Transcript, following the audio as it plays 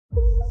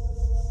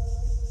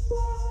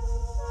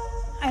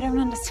I don't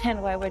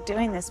understand why we're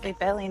doing this. We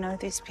barely know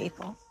these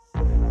people.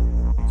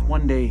 It's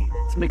one day.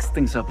 Let's mix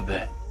things up a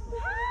bit.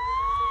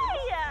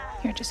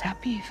 You're just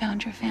happy you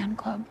found your fan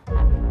club.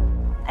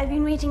 I've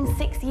been waiting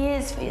 6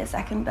 years for your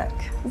second book.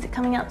 Is it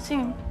coming out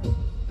soon?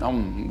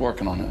 I'm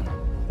working on it.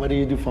 What do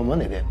you do for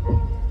money then?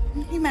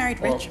 You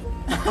married rich.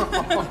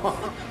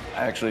 I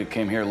actually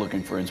came here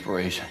looking for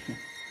inspiration.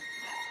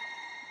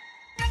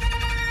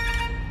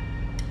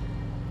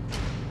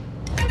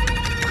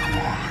 Come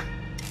on.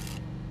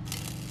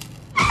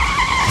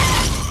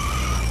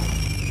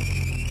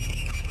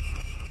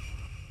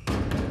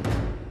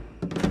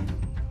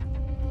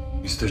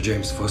 Mr.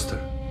 James Foster,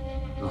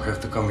 you'll have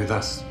to come with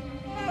us.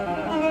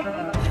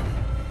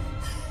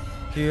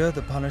 Here,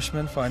 the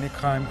punishment for any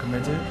crime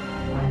committed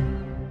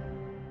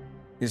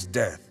is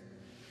death.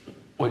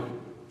 What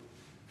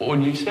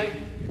did you say?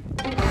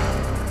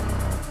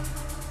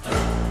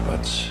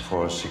 But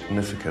for a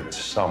significant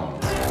sum,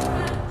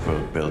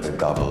 we'll build a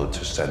double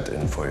to send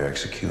in for your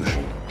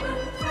execution.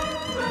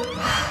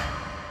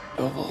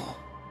 Double.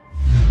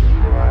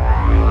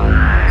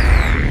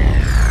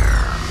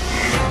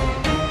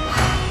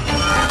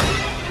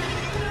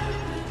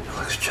 It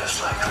looks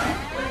just like me.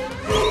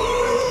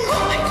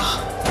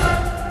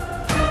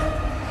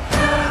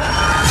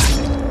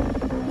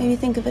 Maybe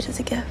think of it as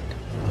a gift.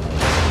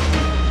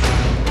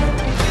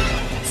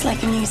 It's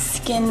like a new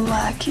skin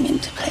working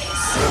into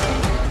place.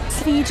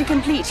 It's for you to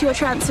complete your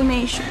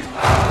transformation.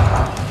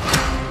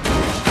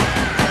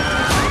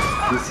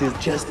 This is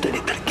just a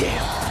little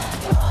game.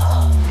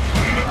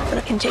 But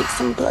I can take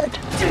some blood.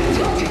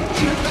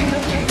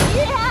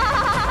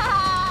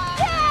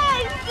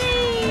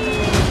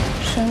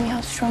 Show me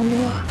how strong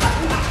you are.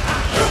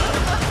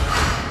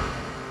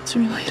 It's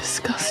really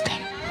disgusting.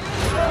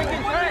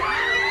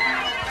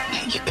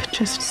 You could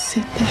just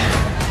sit there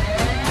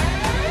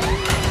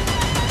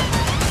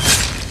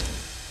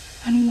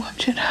and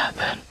watch it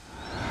happen.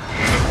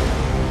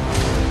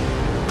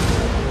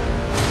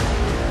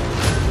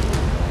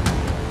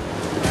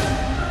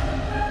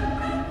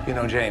 You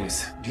know,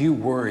 James, do you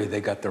worry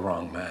they got the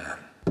wrong man?